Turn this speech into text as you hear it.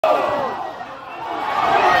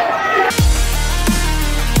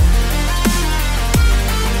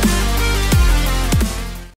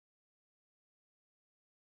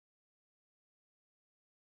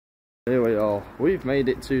We've made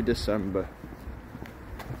it to December,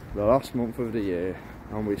 the last month of the year,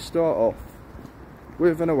 and we start off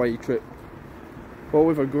with an away trip, but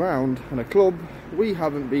with a ground and a club we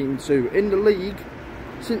haven't been to in the league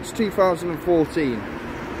since 2014.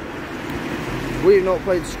 We've not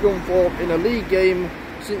played Scunthorpe in a league game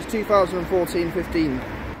since 2014-15.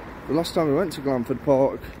 The last time we went to Glanford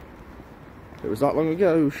Park, it was that long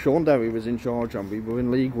ago. Sean Derry was in charge and we were in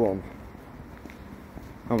League One.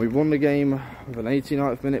 And we won the game with an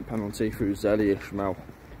 89th minute penalty through Zeli Ishmael.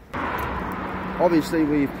 Obviously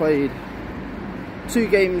we've played 2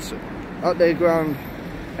 games at their ground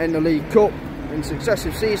in the League Cup in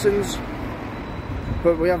successive seasons,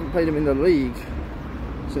 but we haven't played them in the league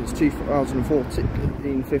since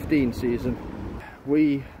 2014-15 season.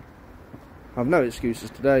 We have no excuses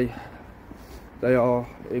today. They are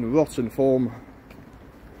in rotten form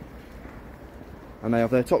and they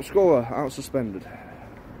have their top scorer out suspended.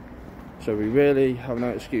 So we really have no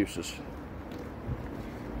excuses.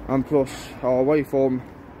 And plus, our away form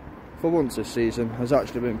for once this season has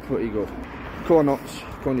actually been pretty good. Come on nuts,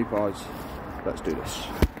 come on you pies, let's do this.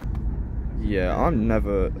 Yeah, I'm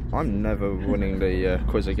never winning the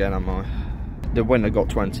quiz again, am I? The winner got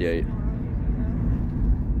 28.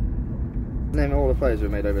 Name all the players who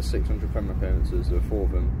made over 600 Premier appearances. There were 4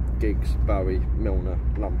 of them: Giggs, Barry, Milner,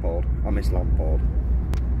 Lampard. I miss Lampard.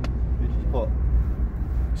 Who did you put?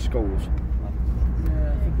 Scholes.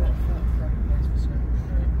 Yeah, I forgot.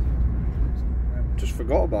 Just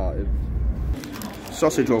forgot about him.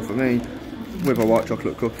 Sausage roll for me, with a white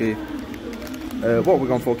chocolate cookie. What are we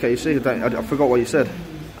going for, Casey? I forgot what you said.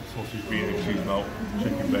 Sausage, bean, cheese melt,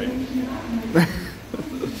 chicken bacon.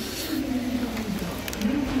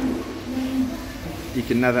 You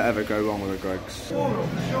can never ever go wrong with a Greggs.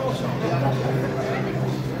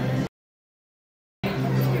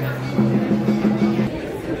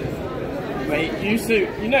 Wait, you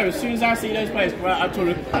know, as soon as I see those players, well, I'm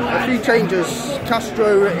talking. A few changes.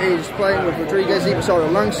 Castro is playing with Rodriguez, either side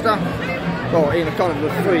of Langstaff. Well, in a kind of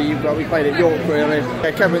the 3 that we played at York, really.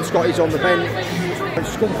 Kevin Scott is on the bench.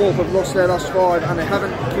 Scunthorpe have lost their last 5 and they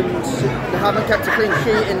haven't kept a clean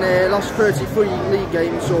sheet in their last 33 league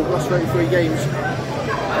games, or last 33 games.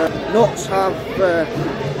 Notts have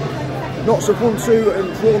won 2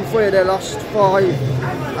 and drawn 3 of their last 5,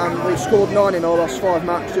 and we've scored 9 in our last 5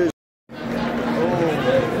 matches.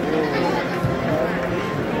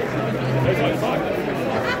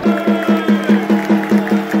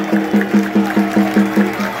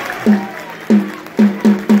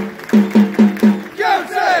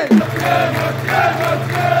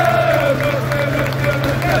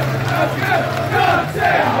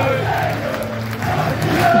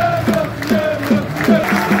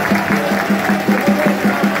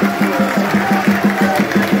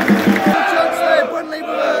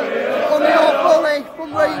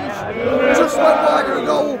 Just went wide of a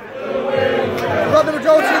goal. We've got the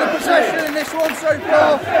majority of the possession in this one so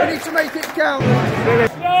far. We need to make it count.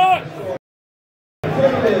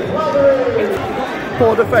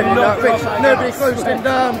 Poor defending that pitch. Nobody closed him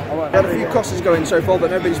down. We had a few crosses going so far,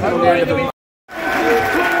 but nobody's been on the end of them.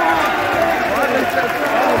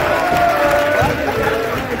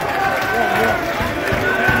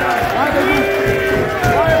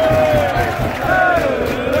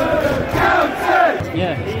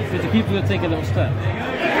 Yeah, because the people will take a little step.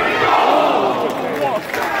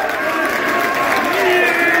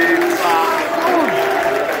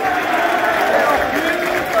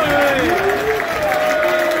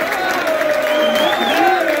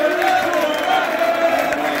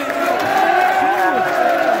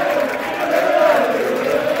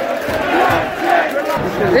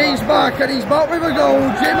 He's back and he's back with a goal.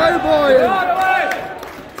 Jim O'Brien.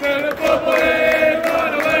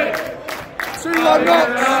 2-1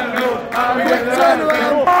 Notts. Quick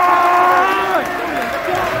turnaround.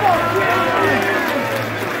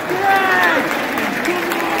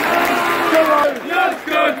 That's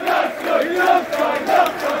good.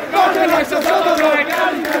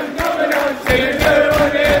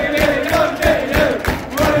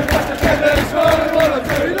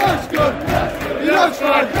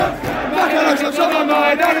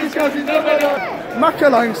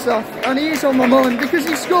 Langstaff, and he's on my mind because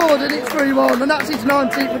he scored and it's 3-1, and that's his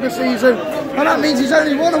 19th of the season, and that means he's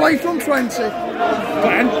only 1 away from 20. Go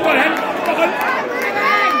on.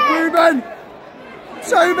 Ruben!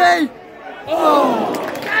 Toby! Oh!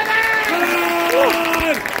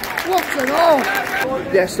 What an goal!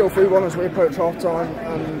 Yeah, still 3-1 as we approach half time,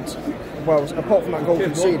 and well, apart from that goal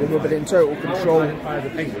conceded, we've been in total control.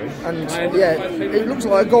 And yeah, it looks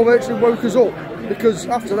like a goal actually woke us up, because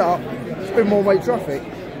after that, it's been one-way traffic.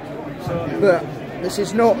 But this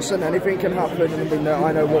is nuts and anything can happen, and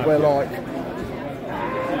I know what we're like.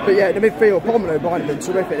 But yeah, in the midfield, Palmer and O'Brien have been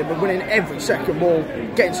terrific. They've been winning every second ball,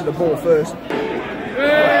 getting to the ball first.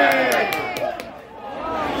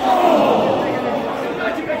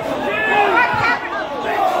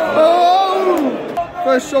 Oh!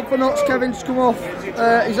 First sub for Notts, Kevin's come off. He's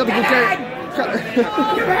had a good game.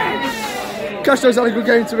 Castro's had a good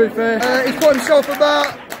game, to be fair. He's put himself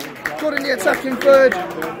about, good in the attacking third,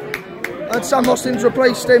 and Sam Austin's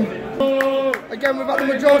replaced him. Again, we've had the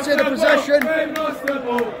majority of the possession.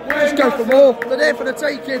 Just go for more. They're there for the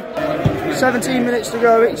taking. 17 minutes to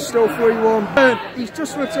go, it's still 3-1. He's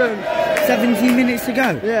just returned. 17 minutes to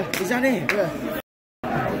go? Yeah. Is that it? Yeah.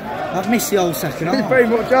 I've missed the whole second half. Very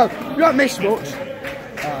much have. You haven't missed much.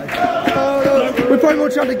 We pretty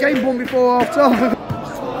much had the game won before half time.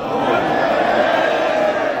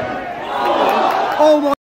 Oh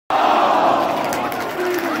my!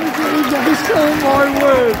 Oh my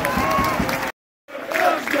word!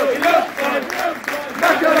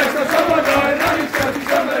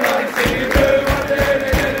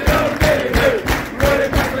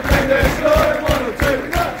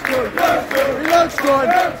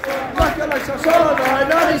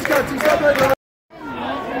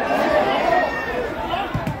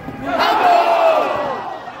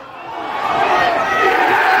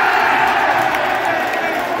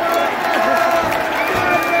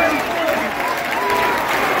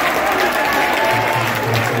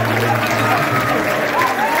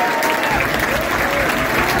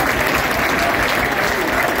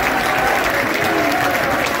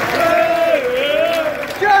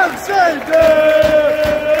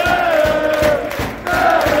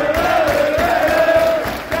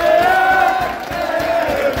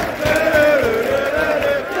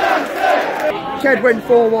 Ked went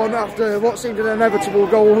 4-1 after what seemed an inevitable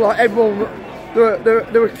goal. Like everyone,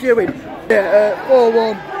 they were queuing. Yeah,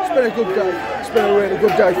 4-1. It's been a good day. It's been a really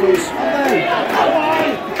good day for us.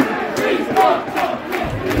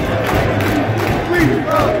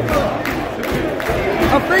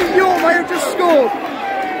 I think York may have just scored.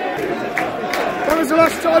 That was the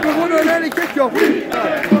last time we won an early kick-off.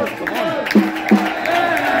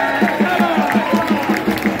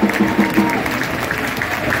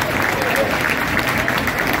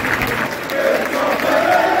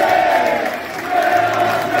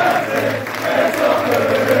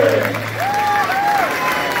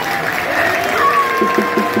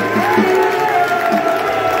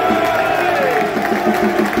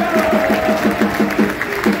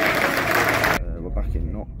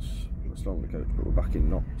 But we're back in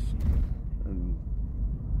Notts and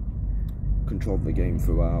controlled the game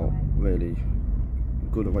throughout. Really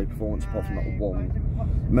good away performance, apart from that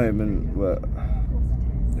one moment where,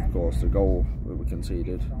 of course, the goal that we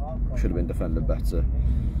conceded should have been defended better.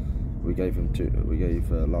 We gave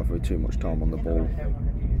Lavery too much time on the ball,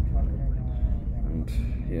 and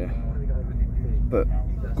yeah, but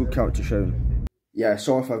good character shown. Yeah,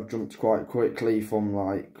 sorry if I've jumped quite quickly from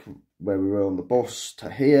like where we were on the bus to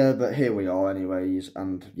here, but here we are anyways.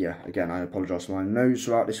 And yeah, again, I apologise for my nose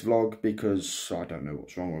throughout this vlog because I don't know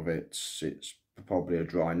what's wrong with it. It's probably a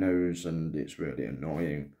dry nose and it's really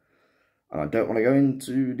annoying. And I don't want to go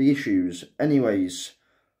into the issues. Anyways,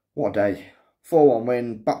 what a day. 4-1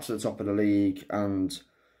 win, back to the top of the league, and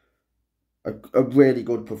a really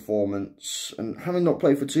good performance. And having not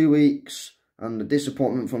played for 2 weeks, and the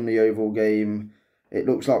disappointment from the Oval game, it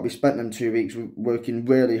looks like we spent them 2 weeks working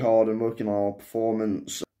really hard and working on our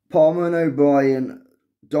performance. Palmer and O'Brien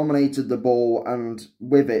dominated the ball, and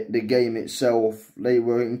with it, the game itself. They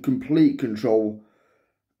were in complete control.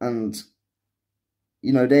 And,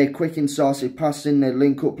 you know, their quick, incisive passing, their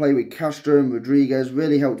link-up play with Castro and Rodriguez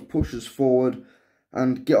really helped push us forward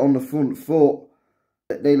and get on the front foot.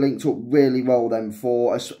 They linked up really well, them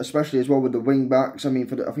four, especially as well with the wing-backs. I mean,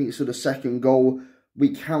 I think it's for the second goal,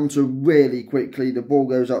 we counter really quickly. The ball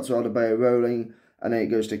goes out to Adebayo rolling, and then it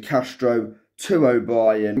goes to Castro, to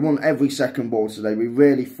O'Brien. We won every second ball today. We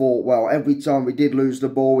really fought well. Every time we did lose the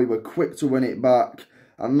ball, we were quick to win it back.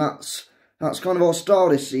 And that's kind of our style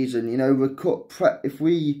this season. You know, if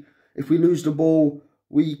we lose the ball,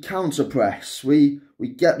 we counter press. We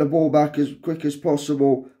get the ball back as quick as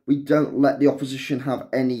possible. We don't let the opposition have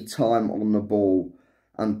any time on the ball.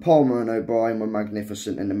 And Palmer and O'Brien were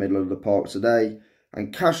magnificent in the middle of the park today.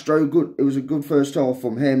 And Castro, good. It was a good first half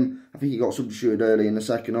from him. I think he got substituted early in the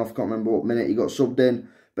second half. Can't remember what minute he got subbed in.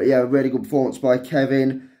 But yeah, a really good performance by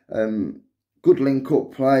Kevin. Good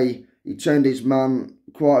link-up play. He turned his man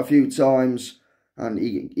quite a few times. And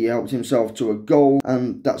he helped himself to a goal.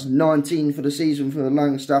 And that's 19 for the season for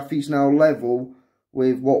Langstaff. He's now level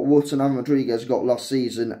with what Wootton and Rodriguez got last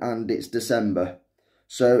season. And it's December.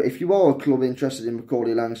 So if you are a club interested in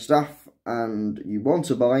Macaulay Langstaff and you want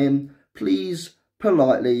to buy him, please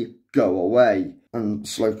politely go away. And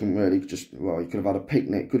Slocum really just, well, he could have had a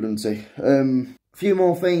picnic, couldn't he? A few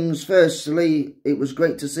more things. Firstly, it was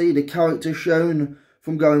great to see the character shown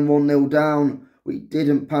from going 1-0 down. We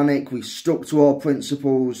didn't panic, we stuck to our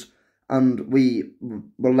principles, and we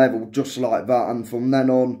were level just like that. And from then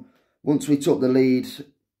on, once we took the lead,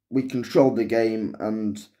 we controlled the game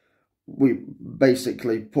and we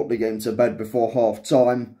basically put the game to bed before half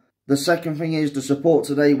time. The second thing is the support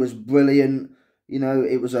today was brilliant. You know,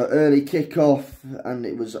 it was an early kick-off and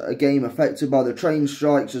it was a game affected by the train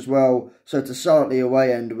strikes as well. So to start the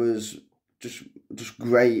away end was just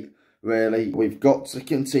great, really. We've got to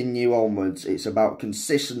continue onwards. It's about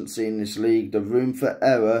consistency in this league. The room for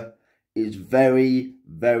error is very,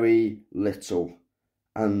 very little.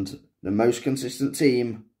 And the most consistent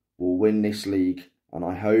team will win this league. And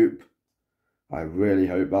I really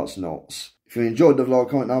hope that's not. If you enjoyed the vlog,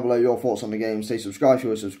 comment down below your thoughts on the game. Say subscribe if you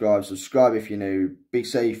want to subscribe. Subscribe if you're new. Be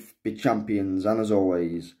safe, be champions. And as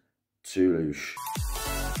always, Toulouche.